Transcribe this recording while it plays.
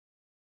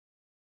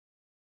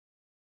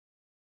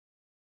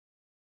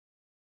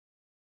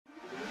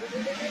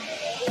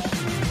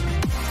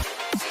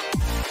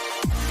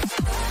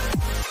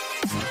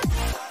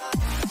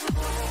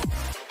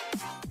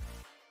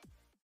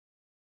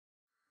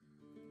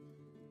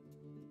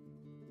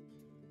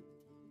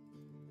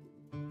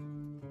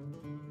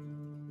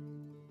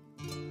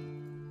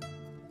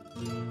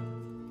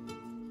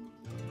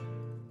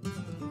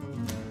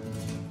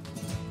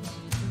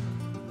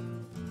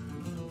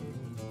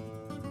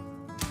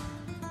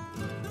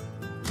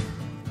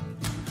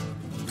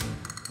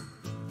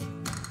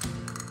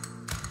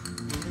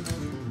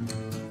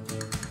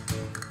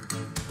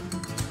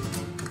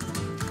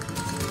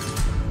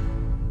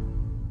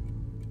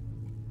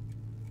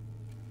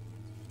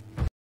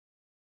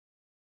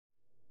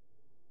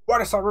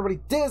What is up, everybody?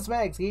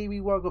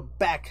 DizMaxGaming, welcome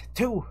back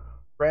to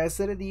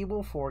Resident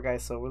Evil 4,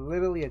 guys. So we're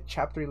literally at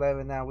chapter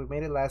 11 now. We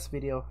made it last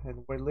video,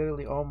 and we're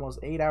literally almost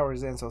 8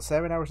 hours in. So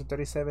 7 hours and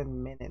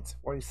 37 minutes,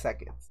 40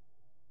 seconds.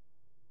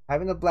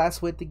 Having a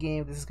blast with the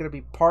game. This is going to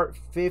be part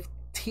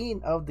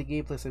 15 of the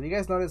gameplay. So if you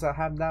guys notice, I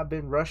have not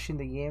been rushing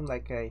the game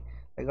like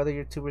other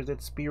YouTubers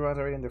did speedruns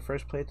already in their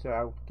first playthrough.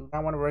 I do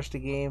not want to rush the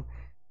game.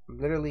 I'm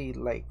literally,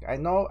 like,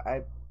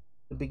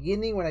 the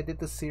beginning when I did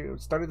the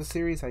series, started the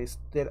series,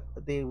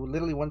 they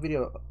literally one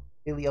video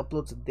daily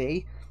uploads a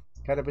day.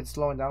 Kind of been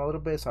slowing down a little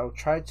bit, so I'll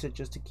try to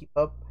just to keep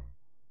up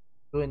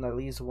doing at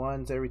least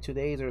once every 2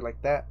 days or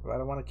like that. But I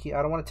don't want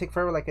to take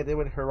forever like I did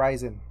with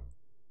Horizon.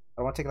 I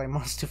don't want to take like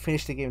months to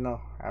finish the game.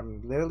 No,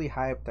 I'm literally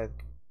hyped. I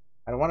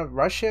don't want to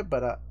rush it,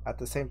 but at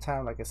the same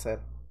time, like I said,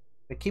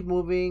 I keep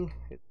moving.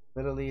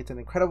 It's an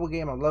incredible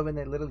game. I'm loving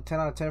it. Literally 10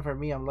 out of 10 for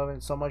me. I'm loving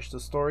it so much. The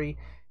story.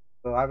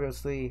 So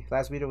obviously,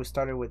 last video we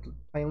started with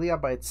playing Leon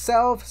by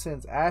itself,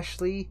 since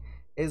Ashley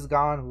is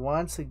gone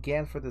once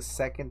again for the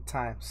second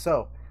time.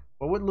 So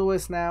we're with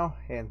Lewis now,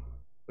 and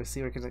we'll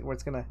see where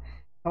it's gonna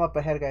come up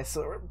ahead, guys.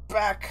 So we're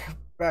back.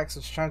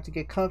 So just trying to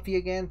get comfy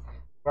again.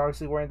 We're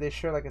obviously wearing this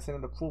shirt, like I said,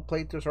 in the full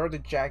playthroughs, or the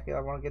jacket. I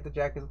want to get the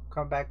jacket,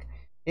 come back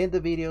in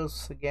the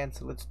videos again.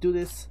 So let's do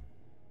this.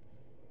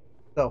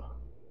 So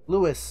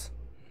Lewis,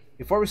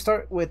 before we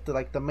start with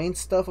the main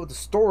stuff of the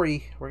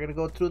story, we're gonna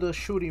go through the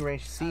shooting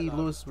range, see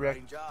Lewis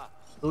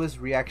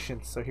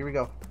reaction. So here we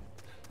go.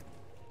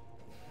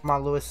 Come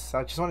on, Lewis.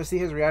 I just want to see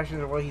his reaction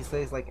to what he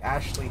says, like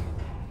Ashley.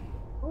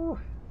 Ooh.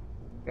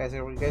 Guys,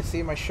 you guys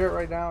see my shirt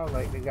right now?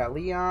 Like, we got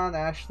Leon,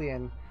 Ashley,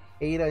 and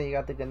Ada. And you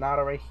got the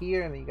Ganado right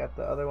here, and then you got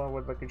the other one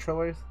with the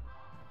controllers.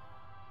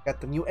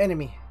 Got the new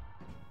enemy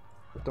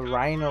with the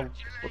rhino,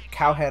 with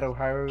cowhead, or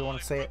however you want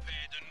to say it.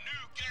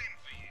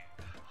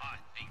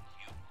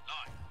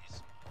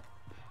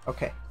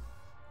 Okay,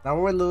 now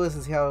we're with Lewis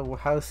and see how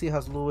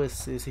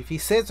Lewis is. If he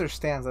sits or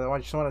stands, I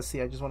just want to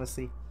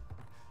see.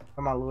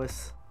 Come on,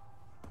 Lewis.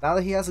 Now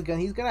that he has a gun,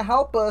 he's gonna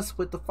help us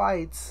with the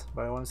fights,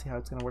 but I want to see how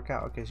it's gonna work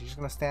out. Okay, so you're just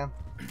gonna stand.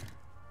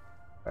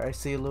 All right, I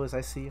see you, Lewis.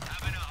 I see you.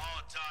 Having a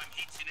hard time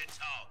hitting a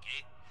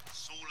target.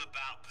 It's all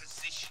about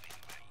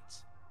positioning,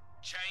 mate.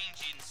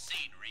 Changing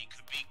scenery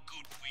could be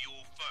good for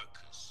your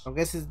focus. I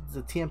guess it's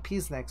the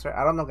TMP's next, right?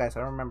 I don't know, guys. I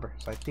don't remember.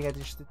 So I think I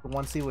just did the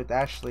 1C with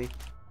Ashley.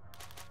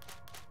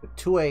 The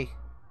 2A.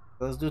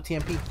 So let's do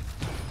TMP. 3,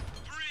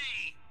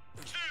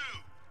 2,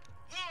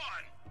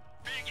 1,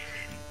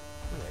 begin.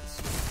 Let's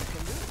see what we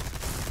can do.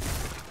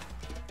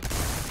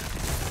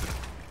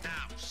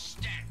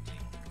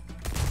 Outstanding.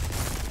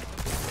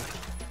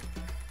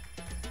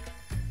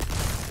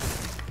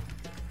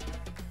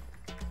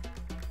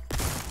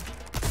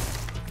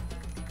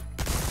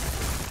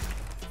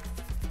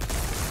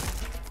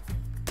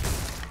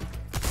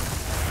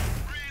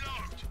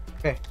 Reload.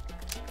 Okay.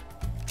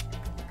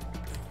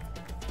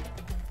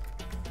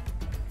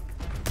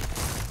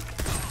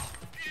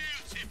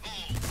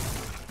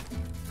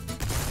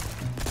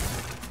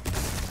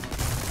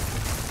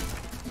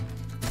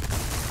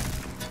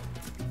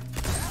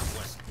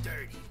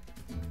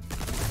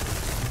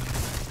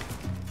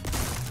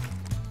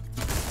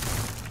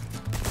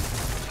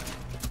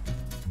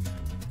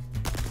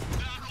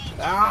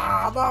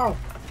 Ah, no!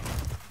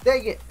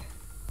 Dang it!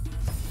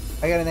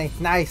 I got an A.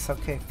 Nice.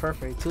 Okay,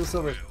 perfect. 2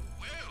 silver.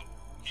 Well,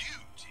 you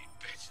did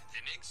better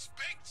than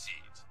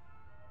expected.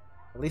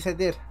 At least I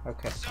did.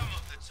 Okay. Some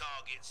of the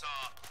targets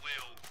are,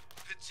 well,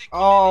 particularly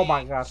Oh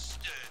my gosh.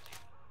 sturdy.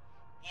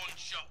 One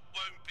shot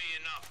won't be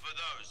enough for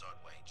those, I'd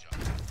wager.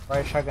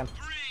 Alright, shotgun.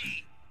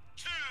 3,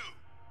 2,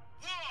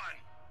 1,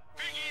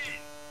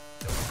 begin.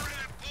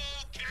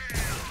 Triple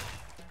kill.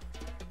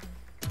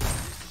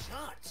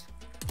 Shot.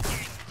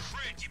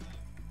 Incredible.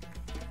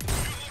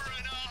 You're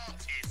an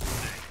artist,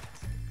 mate.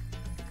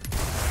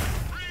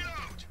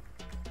 Reload.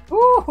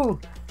 Woohoo!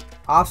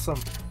 Awesome.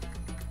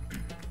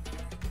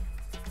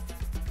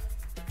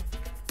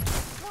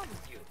 What's wrong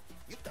with you?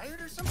 You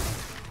tired or something?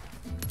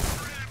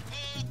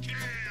 Triple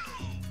kill.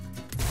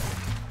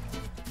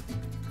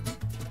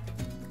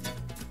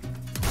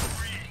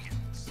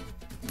 Brilliant.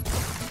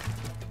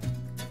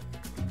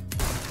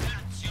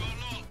 That's your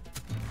lot.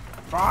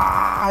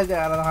 Ah, I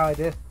don't know how I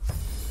did.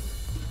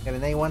 Got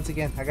an A once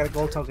again. I got a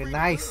gold token.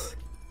 Nice.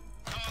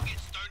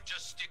 Targets don't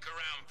just stick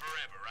around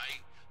forever, eh?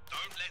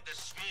 Don't let the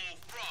small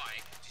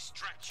fry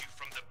distract you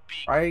from the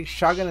big. Alright,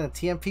 shotgun and a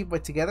TMP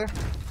put together.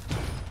 3,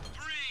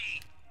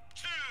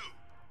 2,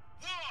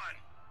 1,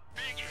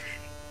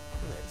 begin.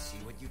 Let's see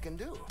what you can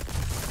do.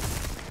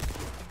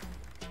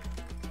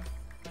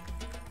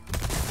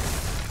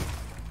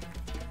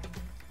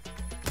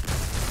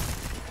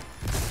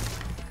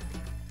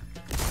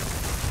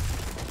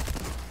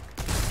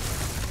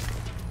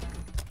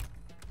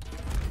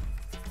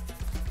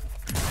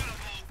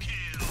 Double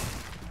kill.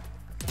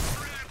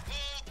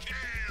 Triple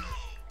kill.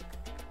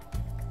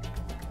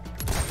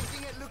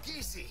 Making it look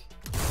easy.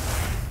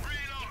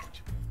 Reload.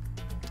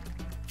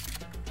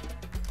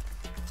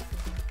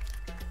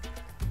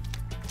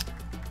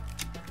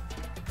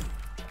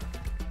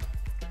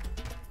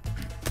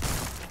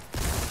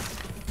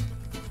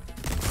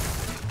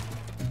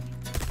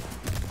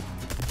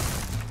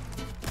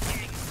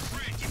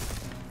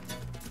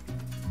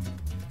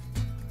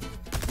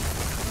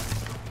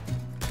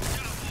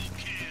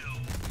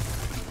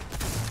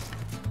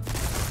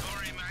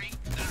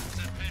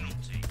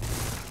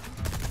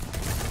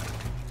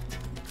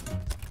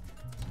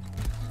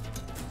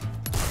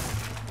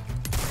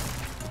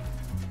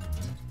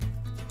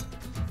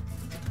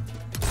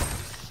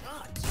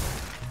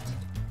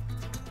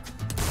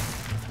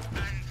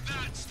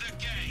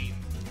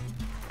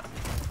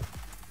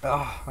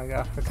 Oh my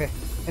god. Okay.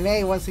 And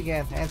A once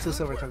again, and 2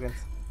 silver tokens.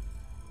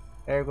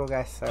 There we go,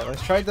 guys. Alright,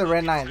 let's try the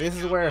red 9. This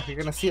is where you're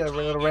gonna see a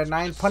little red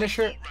 9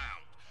 Punisher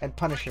and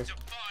Punisher.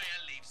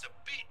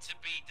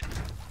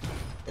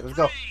 Okay, let's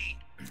go.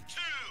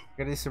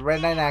 We're gonna do some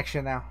red 9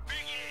 action now.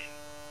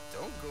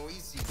 Don't go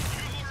easy.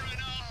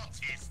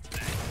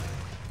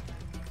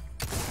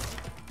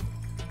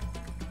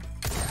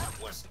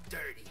 That was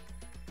dirty.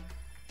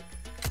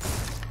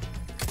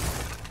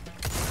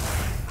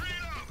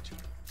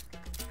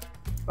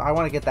 I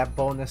want to get that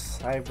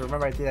bonus. I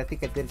remember I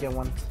think I did get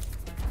one.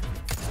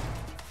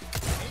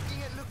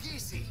 Making it look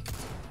easy.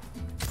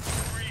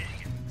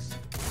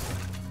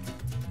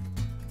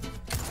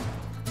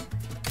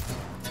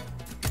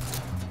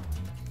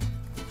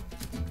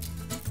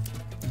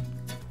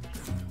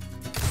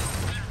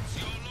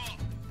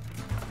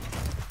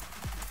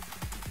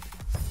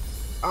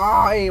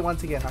 Oh, hey,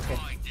 once again. Okay.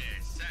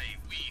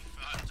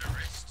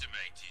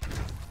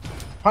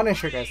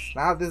 Punisher, guys.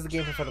 Now this is the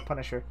game for the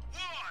Punisher.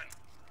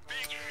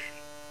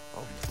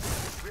 Oh,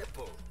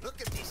 triple.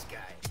 Look at this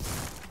guy.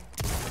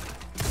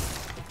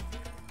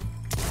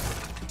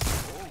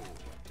 Oh,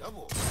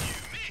 double. You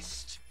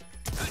missed.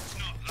 That's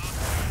not luck.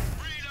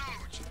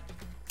 Reload.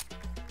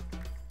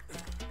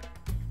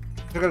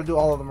 We're gonna do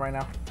all of them right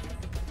now.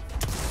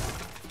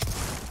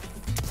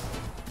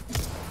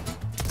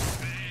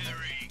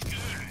 Very good.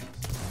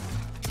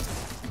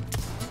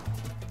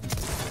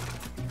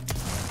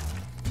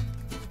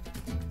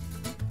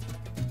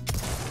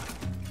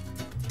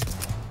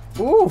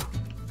 Ooh! And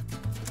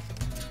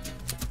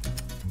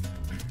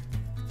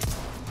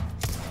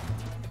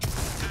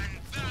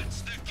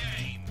that's the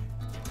game.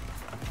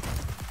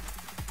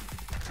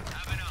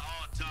 Having a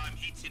hard time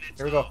hitting a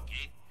Here we go.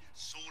 target.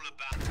 It's all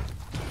about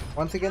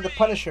Once again, the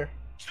Punisher.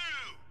 2,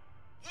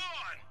 1,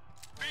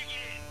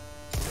 begin.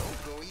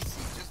 Don't go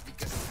easy just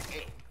because it's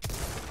A.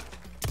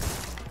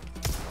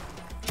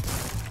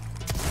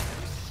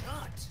 Nice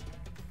shot.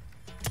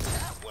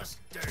 That was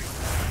dirty.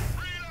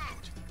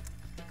 Reload.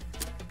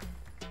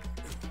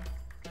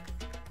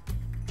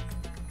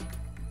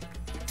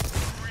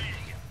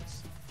 Brilliant.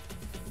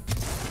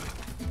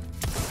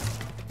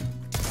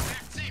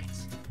 That's it.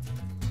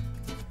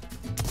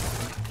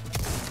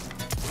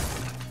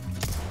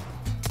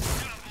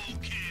 Double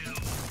kill.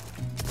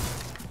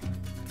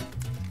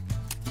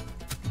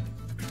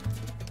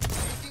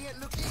 Making it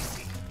look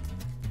easy.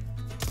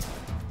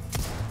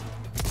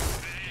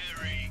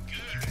 Very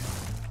good.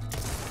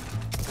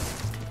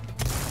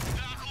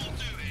 That'll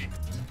do it.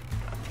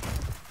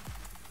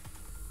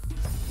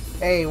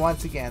 Hey,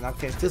 once again.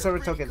 Okay, 2 silver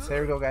tokens.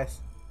 There we go, guys.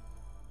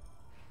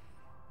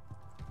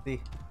 See,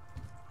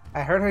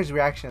 I heard his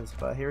reactions,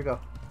 but here we go.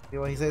 See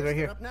what he says right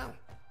here. Up now.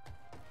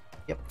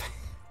 Yep.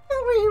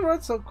 He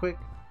runs so quick.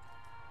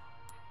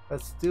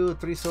 Let's do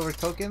 3 silver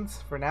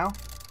tokens for now.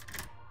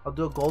 I'll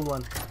do a gold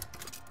one.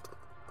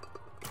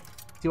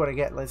 See what I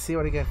get. Let's see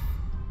what I get.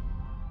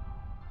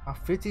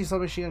 50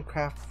 submachine gun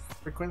craft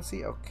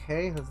frequency.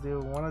 Okay, let's do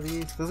one of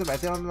these. Doesn't I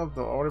don't know if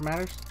the order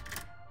matters.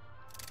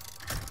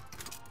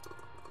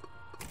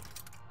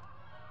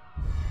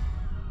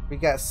 We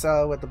got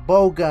with the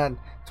bow gun,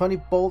 20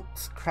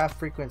 bolts craft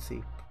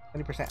frequency,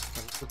 20%.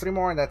 So 3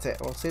 more and that's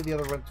it. We'll save the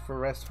other ones for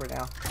rest for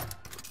now.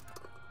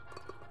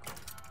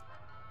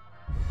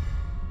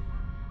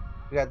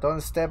 We got Don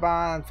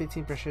Esteban,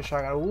 15%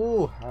 shotgun.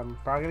 Ooh, I'm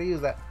probably gonna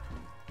use that.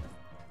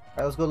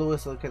 Alright, let's go,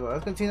 Lewis. Okay,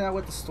 let's continue on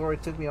with the story.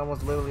 It took me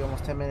literally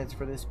almost 10 minutes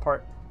for this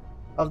part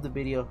of the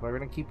video. We're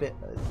gonna keep it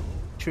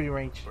shooting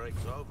range.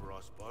 Break's over, I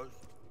suppose.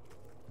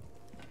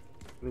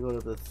 We go to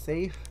the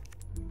safe.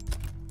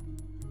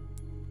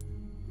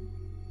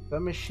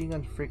 Submachine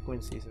gun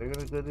frequency. So we're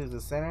gonna go to the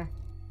center.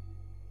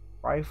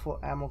 Rifle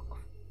ammo,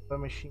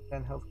 submachine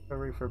gun health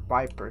recovery for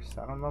Vipers.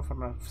 I don't know if I'm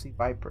gonna see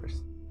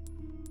Vipers.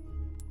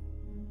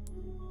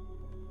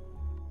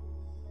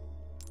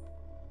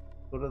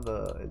 Go to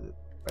the, is it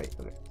right?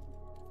 Okay.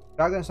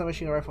 Shotgun,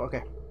 submachine gun rifle.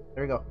 Okay,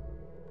 there we go.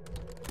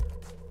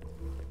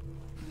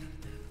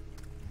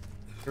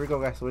 Here we go,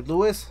 guys. So with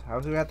Lewis,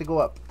 obviously we have to go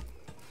up.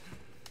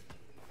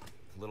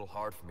 A little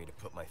hard for me to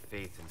put my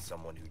faith in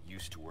someone who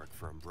used to work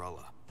for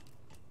Umbrella.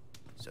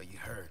 So you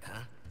heard,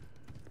 huh?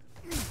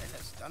 And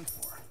that's done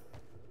for.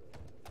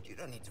 You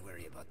don't need to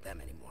worry about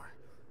them anymore.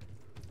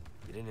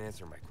 You didn't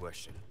answer my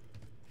question.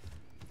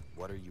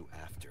 What are you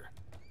after?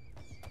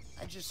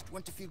 I just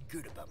want to feel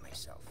good about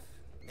myself.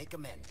 Make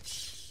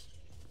amends.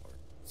 Or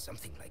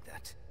something like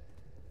that.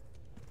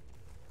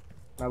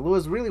 Now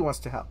Lewis really wants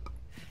to help.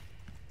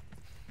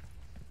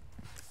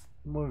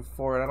 Moving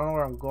forward, I don't know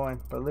where I'm going,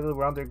 but literally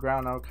we're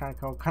underground now. Kind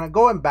of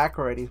going back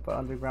already, but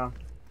underground.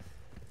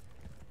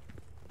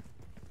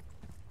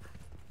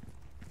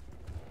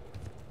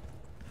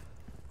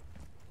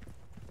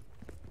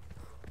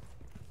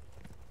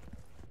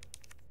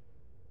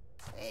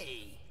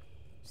 Hey,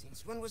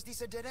 since when was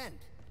this a dead end?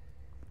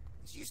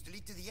 This used to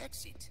lead to the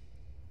exit.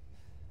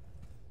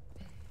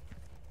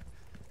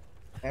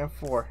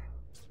 M4.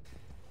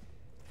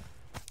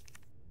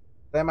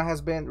 Dynamite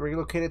has been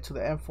relocated to the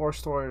M4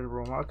 storage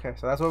room. Okay,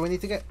 so that's what we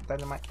need to get.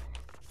 Dynamite.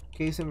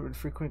 case of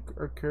frequent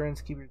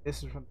occurrence, keep your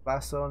distance from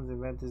blast zones,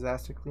 invent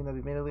disaster, clean up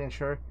immediately,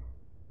 ensure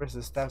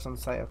versus staffs on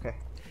site. Okay.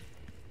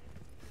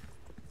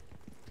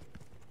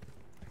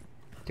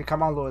 Okay,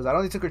 come on, Lewis. I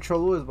don't need to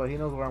control Lewis, but he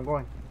knows where I'm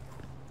going.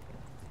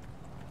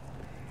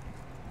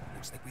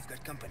 Looks like we've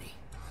got company.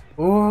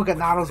 Ooh,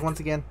 Ganados once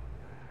again.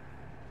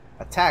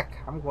 Attack.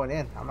 I'm going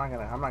in. I'm not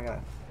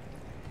gonna.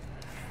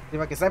 See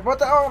if I can snipe. What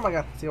the? Oh my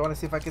god. See, I want to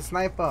see if I can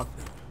snipe him.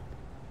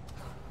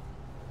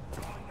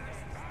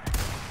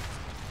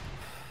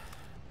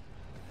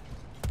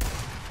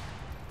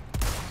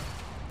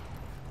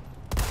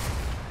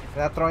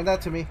 They're not throwing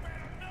that to me.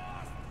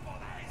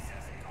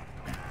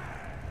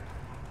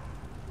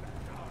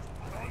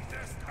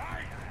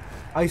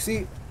 I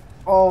see.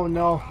 Oh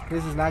no,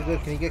 this is not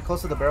good. Can you get close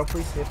to the barrel,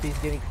 please? If he's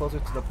getting closer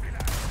to the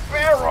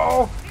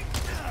barrel.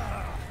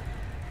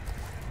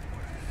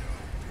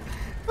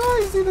 Oh,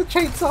 you see the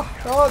chainsaw.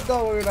 Oh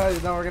no, we're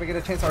not. No, we're gonna get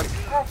a chainsaw already.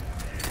 Oh.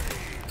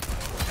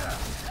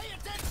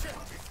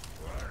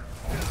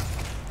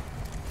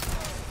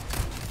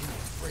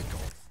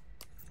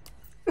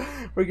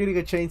 We're getting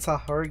a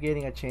chainsaw. We're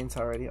getting a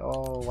chainsaw already.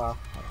 Oh wow.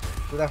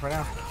 Do that for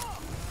now.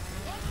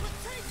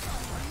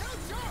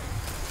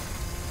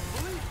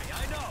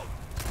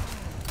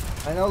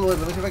 I know, Lewis.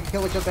 Let me see if I can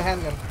kill with just a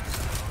handgun.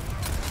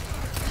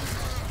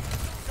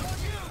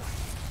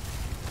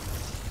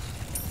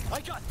 I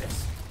got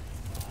this.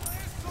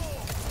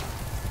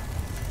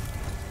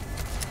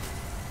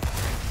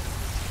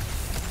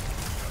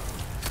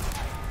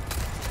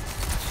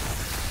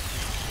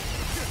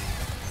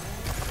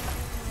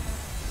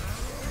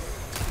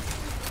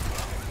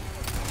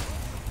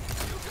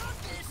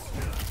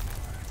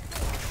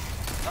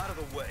 Out of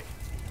the way.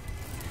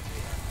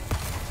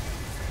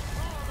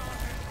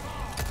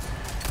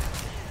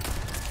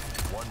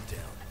 One down.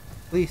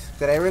 Please,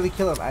 did I really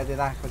kill him? I did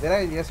not. But did I?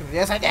 Yes,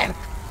 yes, I did.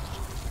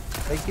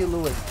 Thank you,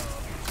 Lewis.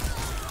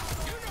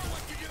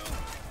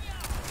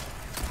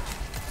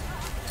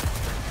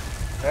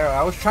 There,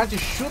 I was trying to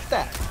shoot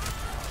that.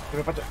 Give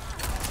me a bunch of...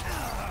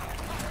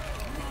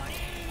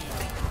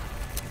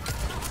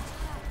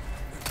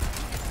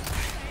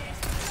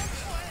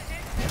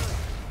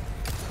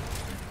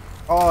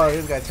 Oh,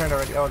 this guy turned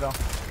already. Oh no.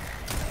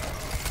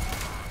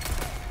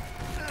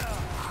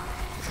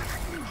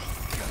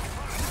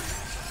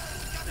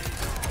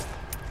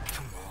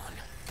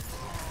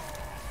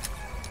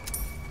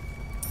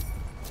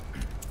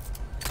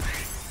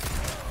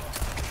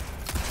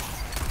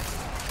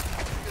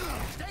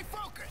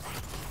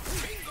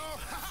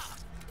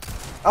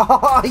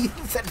 Oh, you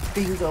said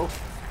bingo.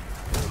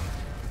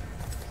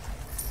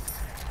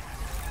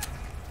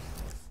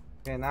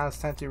 Okay, now it's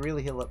time to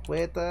really heal up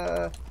with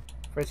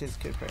first his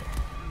kid prayer.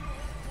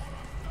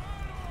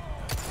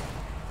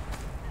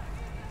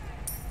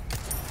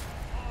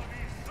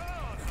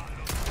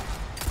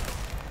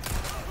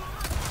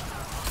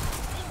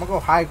 I'm gonna go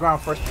high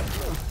ground first.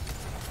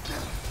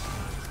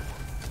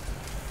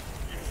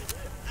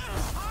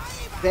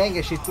 Dang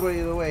it, she threw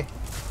it either way.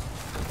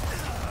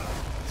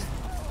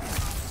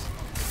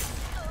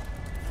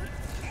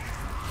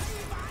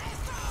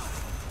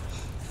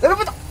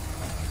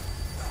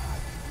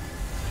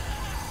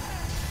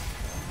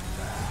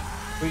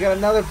 We got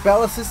another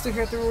Bella sister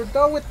here. We're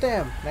done with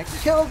them. And I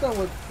killed them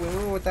when we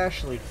were with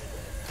Ashley.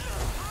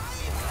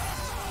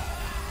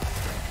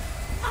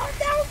 Oh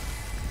no!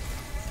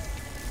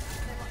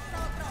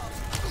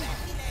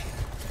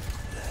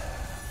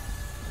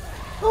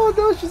 Oh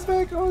no, she's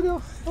back. Oh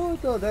no. Oh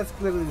no, that's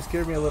literally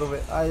scared me a little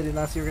bit. I did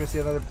not see we were gonna see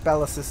another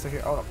Bella sister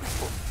here. Oh no.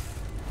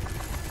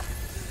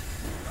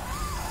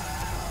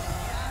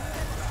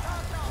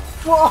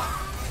 Whoa!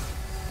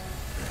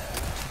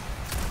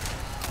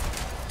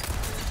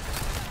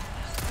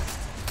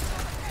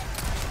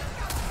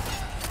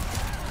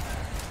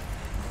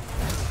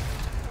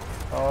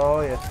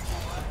 Oh yeah.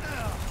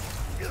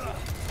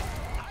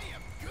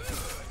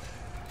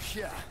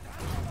 Yeah.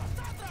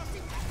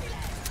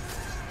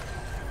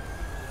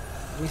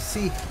 Let me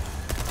see.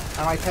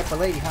 I'm my type of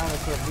lady, huh?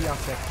 That's what Leon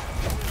said.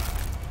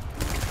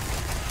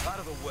 Out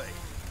of the way.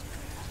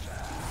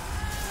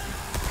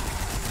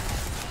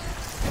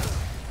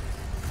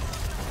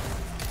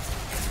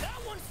 That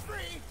one's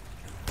free.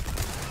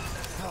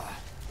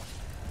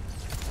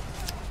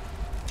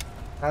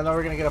 I know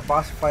we're gonna get a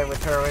boss fight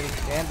with her already.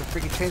 And the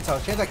freaking chainsaw.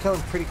 Chainsaw killed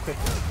him pretty quick.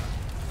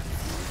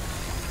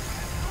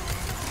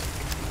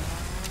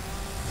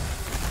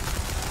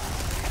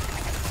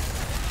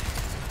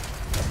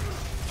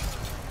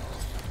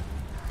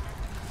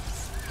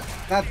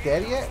 Not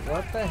dead yet?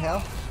 What the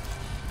hell?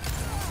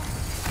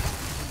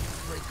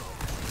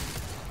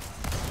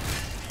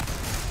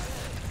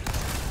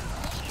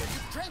 Are you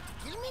trying to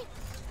kill me?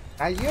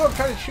 Not you, I'm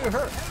trying to shoot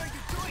her. What are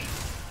you doing?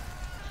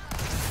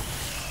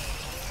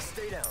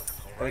 Stay down.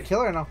 Did I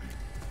kill her or no? Are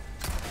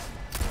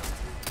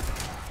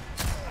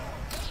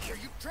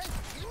you trying to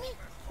kill me?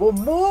 Well,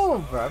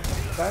 move, bro.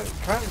 I'm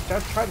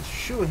trying to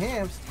shoot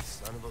him.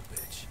 Son of a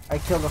bitch. I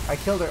killed him. I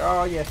killed her.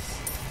 Oh, yes.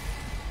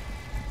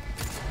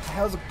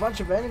 There's a bunch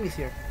of enemies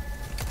here.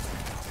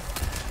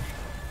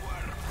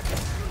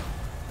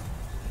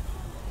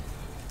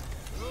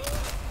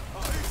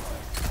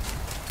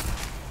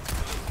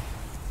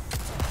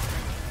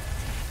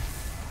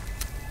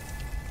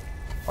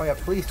 Oh yeah,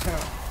 please turn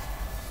on.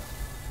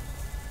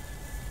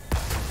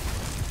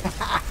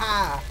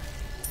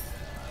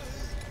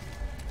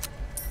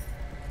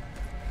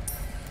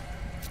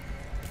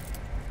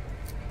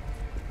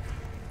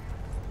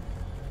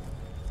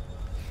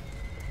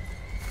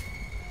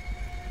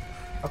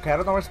 Okay, I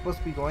don't know where it's supposed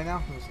to be going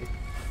now. Let me see.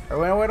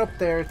 When I went up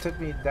there, it took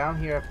me down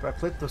here. I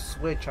flipped the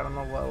switch. I don't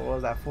know what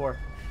was that for.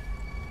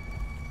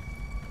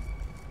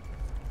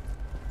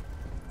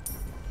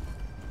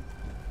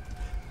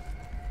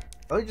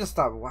 Let me just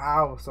stop.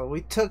 Wow. So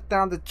we took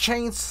down the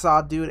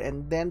chainsaw dude,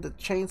 and then the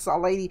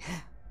chainsaw lady,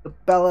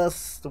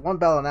 the one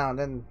Bella now, and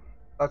then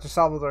Dr.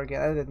 Salvador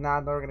again. I did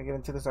not know we are gonna get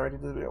into this already.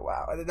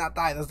 Wow, I did not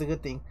die. That's the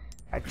good thing.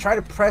 I tried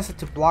to press it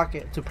to block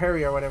it, to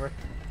parry or whatever.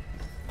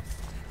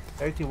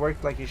 Everything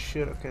worked like it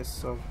should. Okay,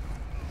 so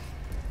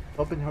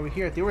open over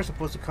here. I think we're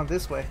supposed to come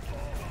this way.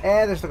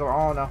 And there's like,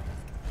 oh no.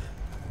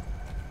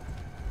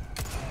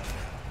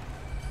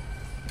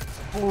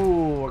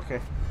 Ooh, okay.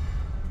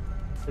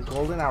 The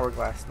golden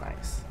hourglass,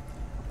 nice.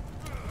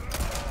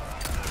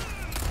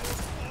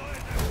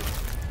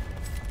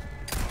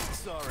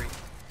 Sorry,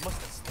 must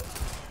have slipped.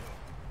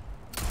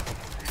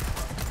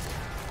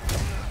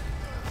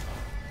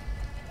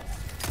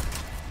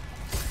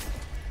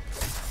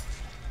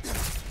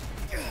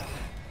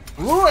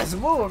 Lewis,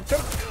 move!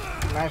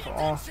 Knife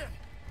off.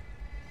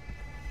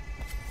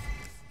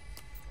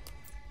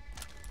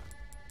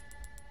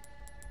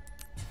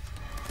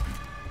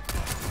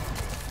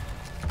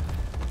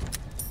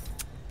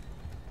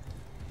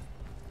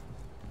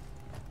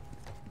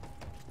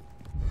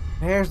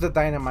 There's the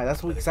dynamite.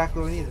 That's what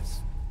exactly we needed.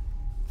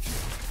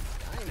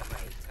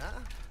 Dynamite, huh?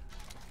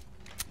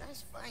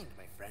 Nice find,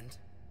 my friend.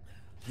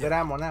 Good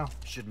ammo now.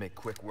 Should make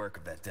quick work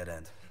of that dead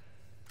end.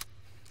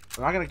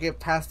 I'm not gonna get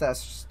past that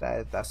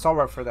assault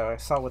rifle that I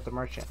saw with the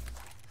merchant.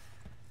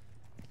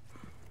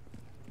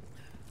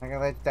 I'm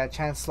gonna let that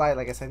chance slide.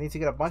 Like I said, I need to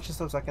get a bunch of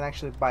stuff so I can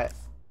actually buy it.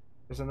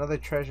 There's another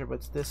treasure, but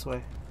it's this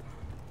way.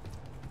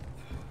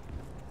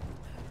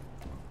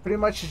 Pretty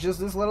much it's just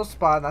this little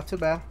spot. Not too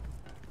bad.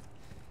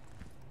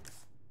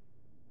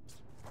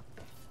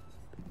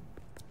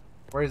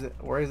 Where is it?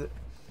 Where is it?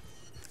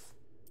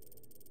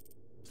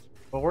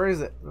 Well, where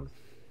is it?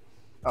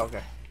 Oh,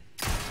 okay.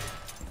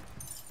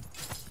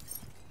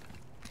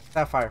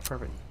 Sapphire,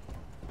 perfect.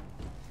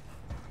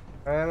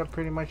 I had to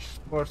pretty much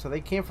explore. So they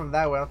came from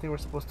that way. I don't think we're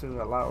supposed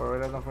to allow, or I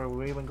don't know if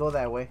we even go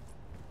that way.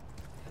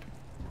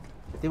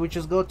 Did we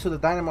just go to the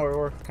dynamo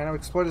or kind of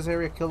explore this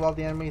area, kill all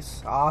the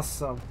enemies?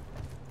 Awesome.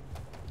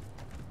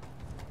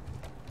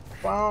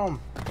 Boom.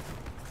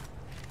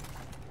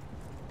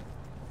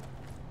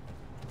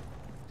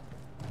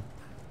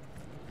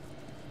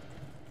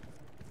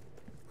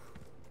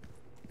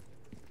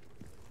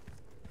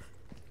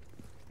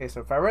 Okay, so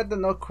if I read the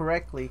note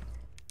correctly,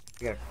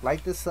 I gotta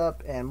light this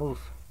up and move.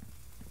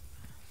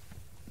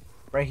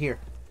 Right here.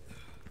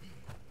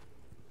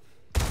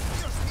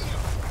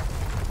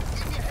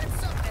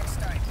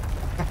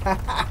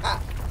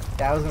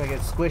 Yeah, I was gonna get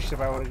squished if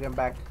I would have gone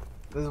back.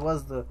 This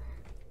was the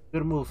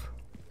good move.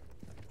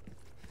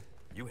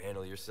 You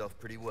handle yourself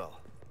pretty well.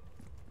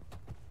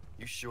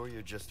 You sure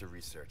you're just a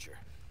researcher?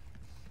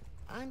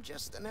 I'm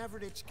just an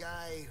average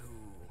guy who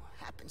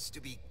happens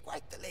to be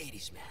quite the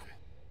ladies' man.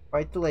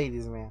 Quite the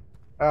ladies, man.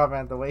 Oh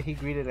man, the way he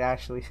greeted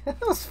Ashley.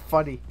 That was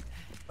funny.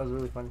 That was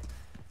really funny.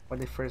 When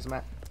they first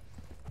met.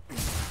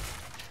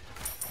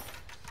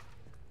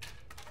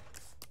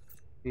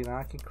 You know,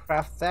 I can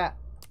craft that.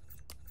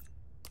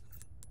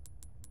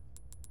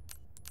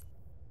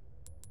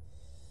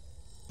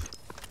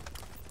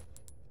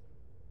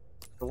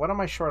 So what am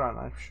I short on?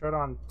 I'm short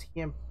on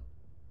TMP.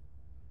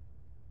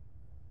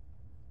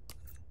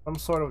 Some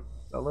sort of,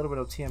 a little bit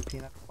of TMP,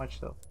 not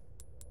much though.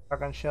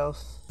 Shotgun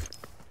shells.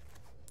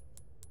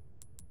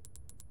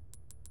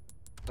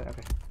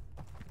 Okay.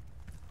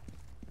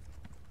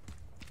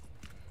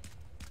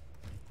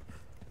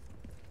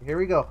 Here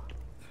we go.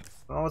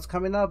 Don't know what's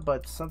coming up,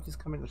 but something's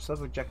coming. There's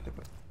some objective.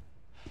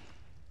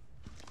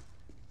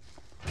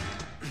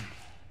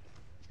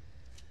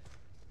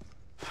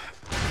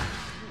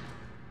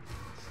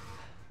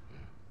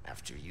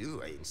 After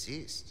you, I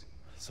insist.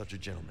 Such a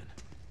gentleman.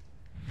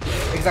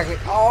 Exactly.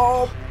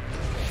 Oh!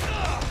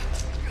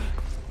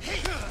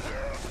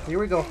 Here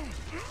we go.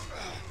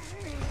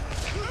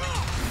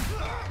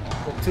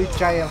 The two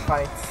giant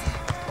fights.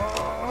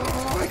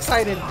 Oh, I'm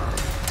excited.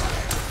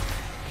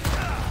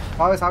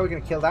 How are we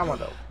gonna kill that one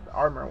though? The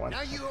armor one.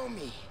 Now you owe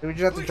me. Do we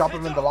just have to drop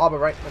him in the lava,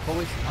 right? Like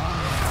always.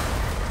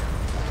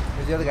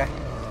 Here's the other guy.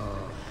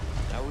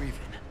 Now we're even.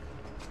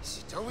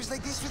 Is it always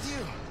like this with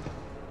you?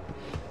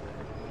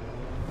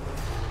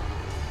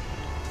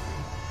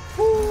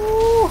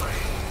 Ooh.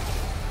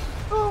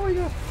 Oh my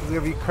god. This is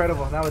gonna be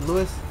incredible. Now with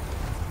Lewis.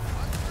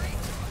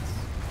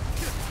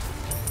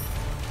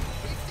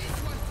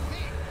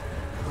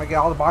 I'm gonna get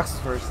all the boxes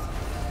first.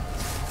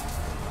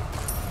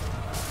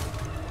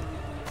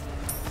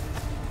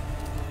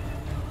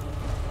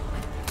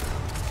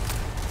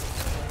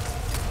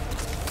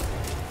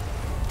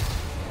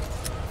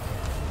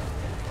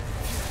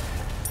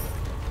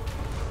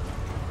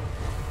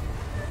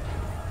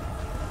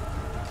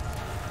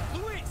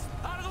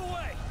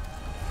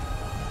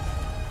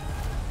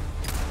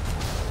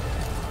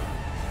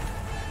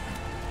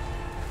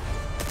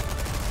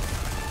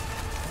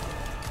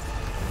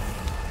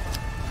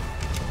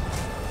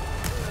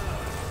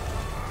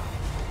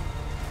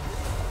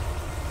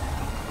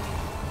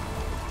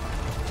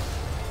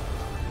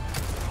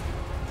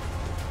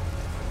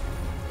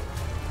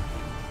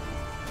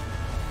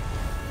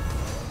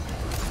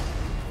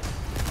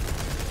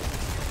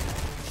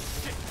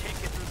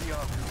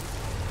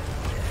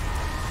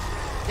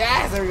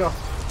 Yes, there we go.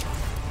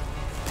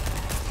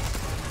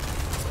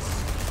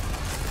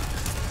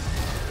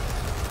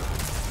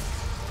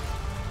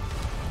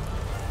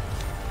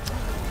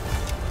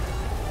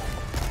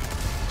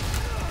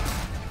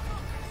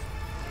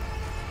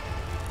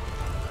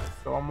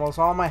 So almost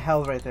all my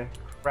health right there.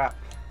 Crap.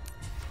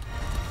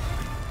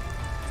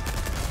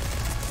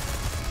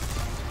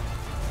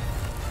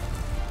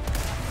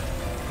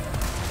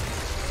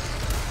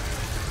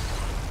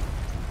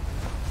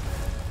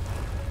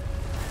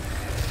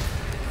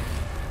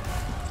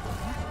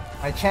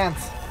 My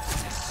chance.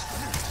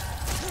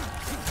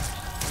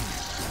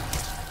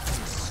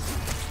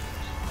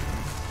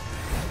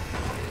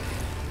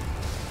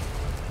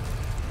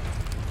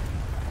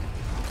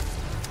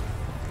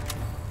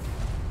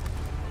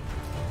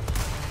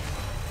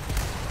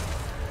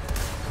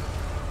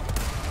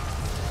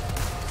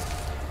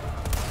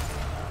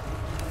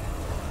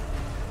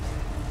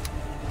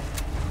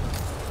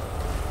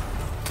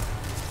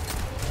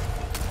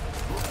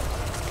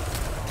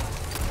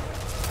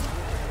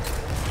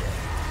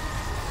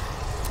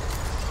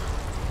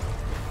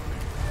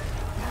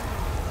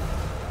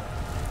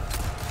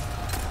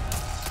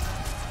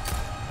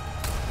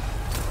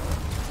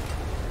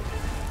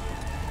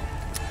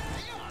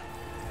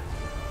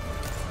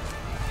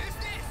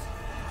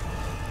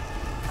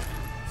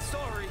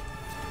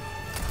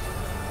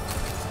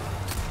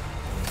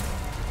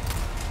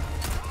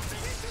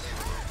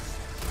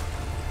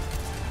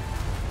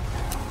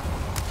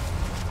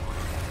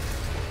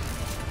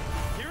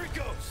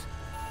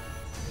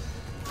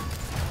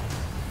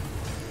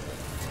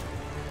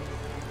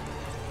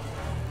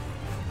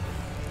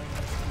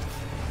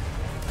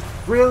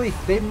 Really?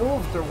 They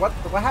moved or what?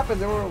 What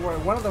happened? There were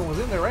one of them was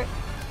in there, right?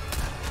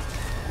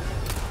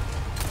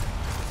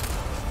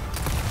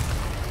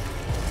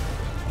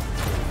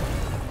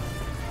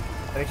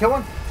 Did I kill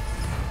one?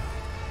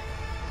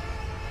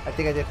 I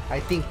think I did.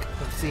 I think.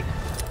 Let's see.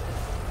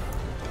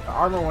 The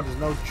armor one is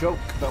no joke,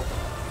 though.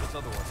 This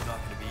other one's not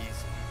gonna be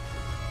easy.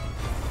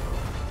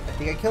 I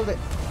think I killed it.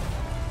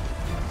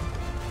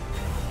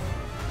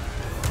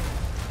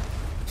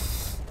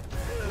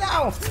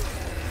 No!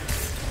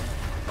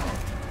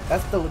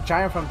 That's the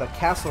giant from the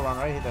castle run,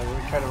 right? That we were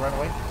trying to run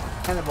away.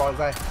 Cannonball his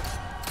eye.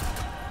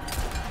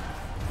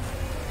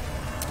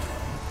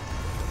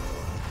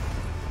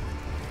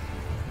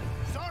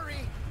 Sorry,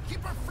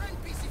 keep our friend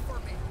busy for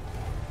me.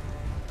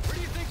 Where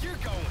do you think you're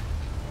going?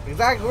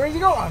 Exactly. Where's he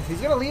going? He's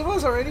gonna leave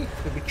us already?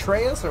 To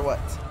betray us or what?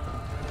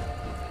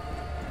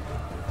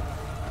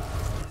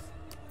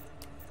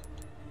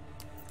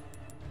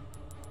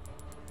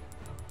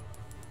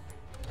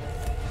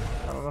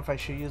 I don't know if I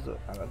should use the.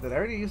 Did I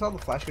already use all the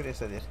flash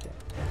grenades? I did.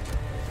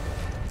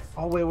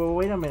 Oh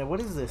wait a minute. What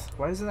is this?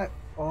 Why isn't that?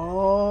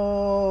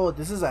 Oh,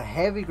 this is a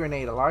heavy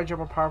grenade, a large and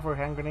more powerful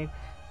hand grenade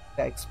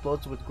that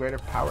explodes with greater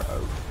power.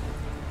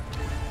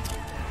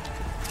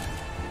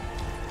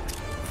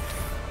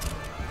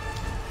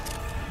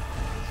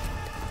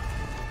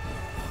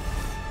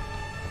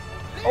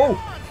 Oh!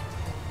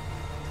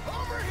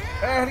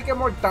 I had to get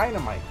more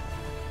dynamite.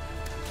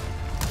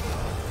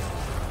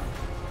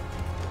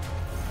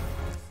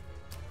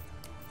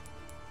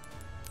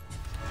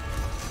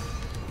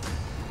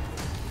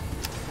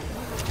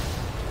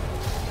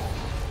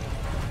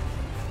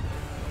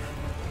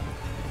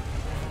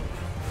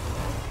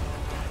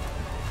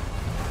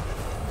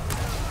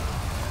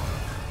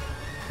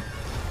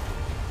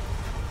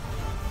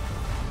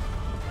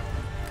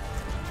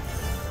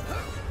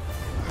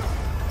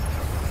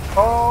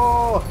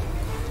 Oh!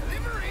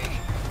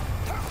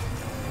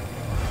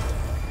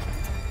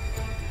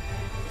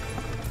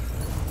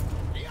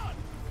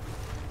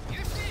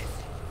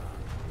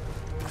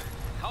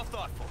 How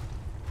thoughtful.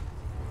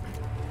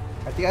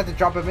 I think I have to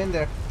drop him in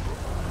there.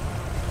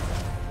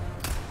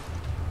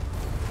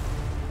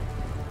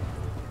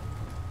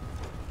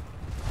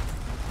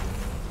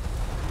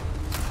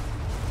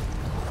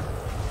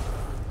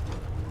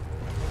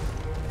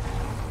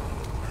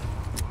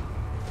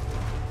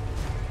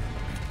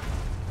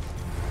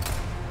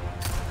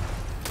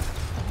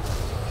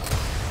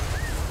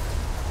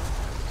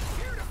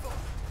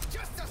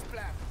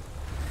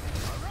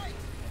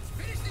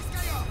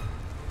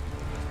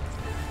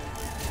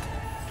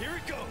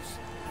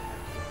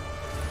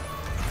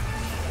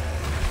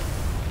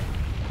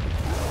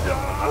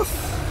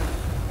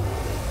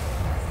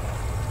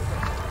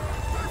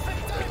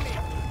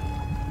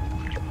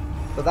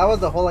 So that was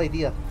the whole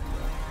idea.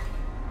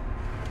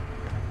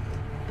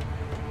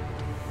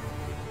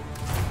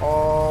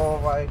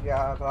 Oh my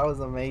god, that was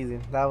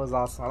amazing. That was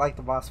awesome. I like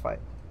the boss fight.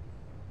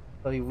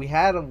 So we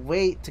had to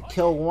wait to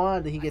kill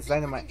one that he gets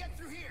dynamite.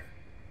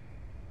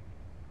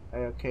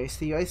 Okay,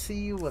 see, I see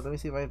you. Well, let me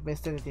see if I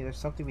missed anything. There's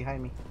something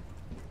behind me.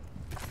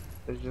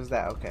 There's just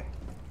that. Okay.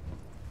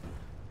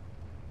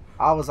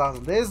 That was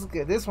awesome.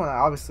 This one,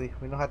 obviously,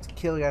 we know how to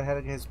kill. You had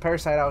to get his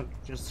parasite out.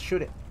 Just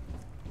shoot it.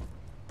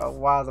 Oh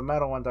wow, the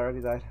metal one already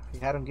died. We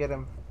had him get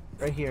him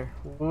right here.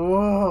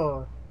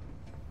 Whoa!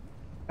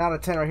 Out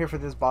of 10 right here for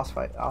this boss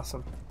fight.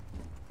 Awesome.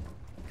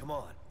 Come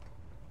on.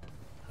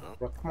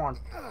 Yeah, come on.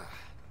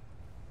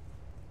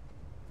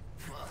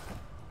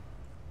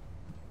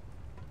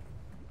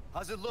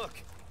 How's it look?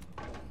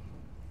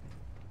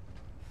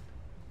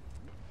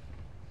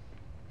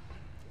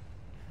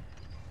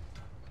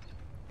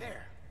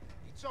 There.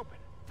 It's open.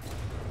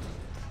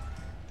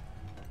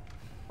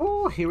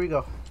 Oh, here we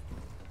go.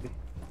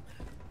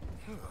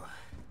 Well,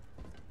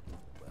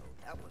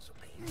 that was a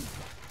pain.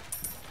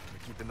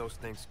 You're keeping those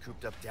things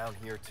cooped up down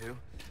here, too?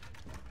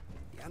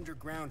 The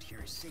underground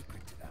here is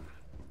sacred to them.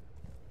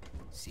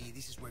 See,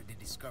 this is where they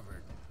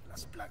discovered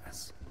Las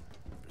Plagas,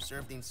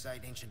 preserved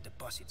inside ancient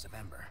deposits of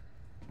amber.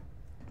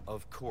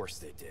 Of course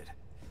they did.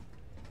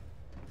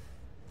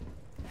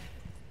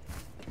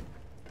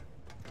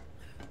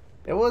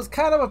 It was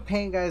kind of a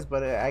pain, guys,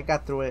 but I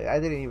got through it. I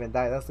didn't even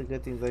die. That's the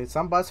good thing. Like,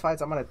 some boss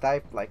fights, I'm gonna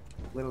die like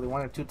literally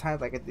 1 or 2 times.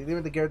 Like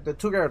even the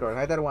 2 Gyarados,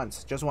 I died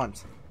once, just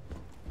once.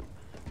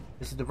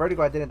 This is the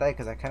Vertigo. I didn't die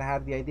because I kind of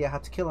had the idea how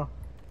to kill him.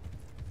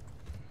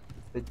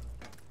 The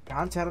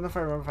Dante, I don't know if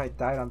I remember if I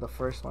died on the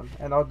first one.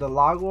 And the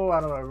Lago, I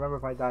don't remember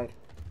if I died.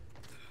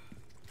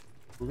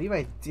 I believe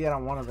I did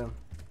on one of them,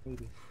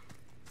 maybe.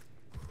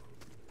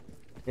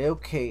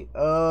 Okay.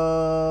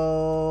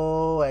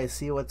 Oh, I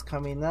see what's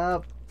coming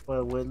up.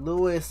 But with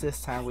Lewis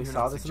this time, we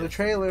saw this in the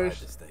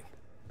trailers.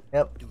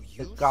 Yep,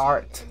 the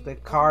cart, guys,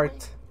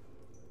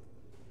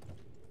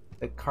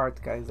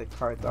 the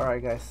cart. All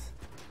right, guys,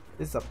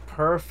 this is a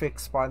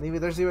perfect spot.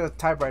 There's even a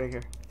typewriter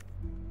here.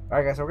 All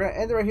right, guys, so we're gonna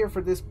end it right here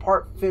for this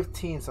part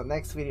 15. So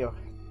next video,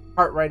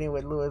 cart riding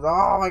with Lewis.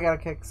 Oh my God,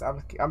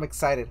 I'm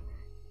excited.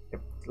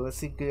 Let's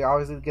see,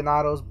 obviously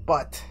Ganados,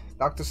 but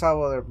Dr.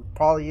 Salvador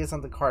probably is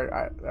on the cart.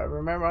 I don't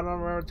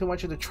remember too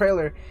much of the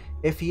trailer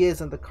if he is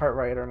on the cart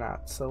right or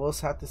not. So we'll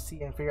have to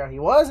see and figure out. He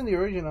was in the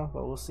original,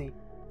 but we'll see.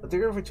 But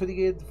thank you for tuning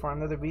in for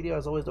another video.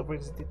 As always, don't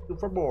forget to do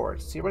for more.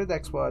 See you in the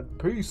next one.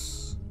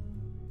 Peace.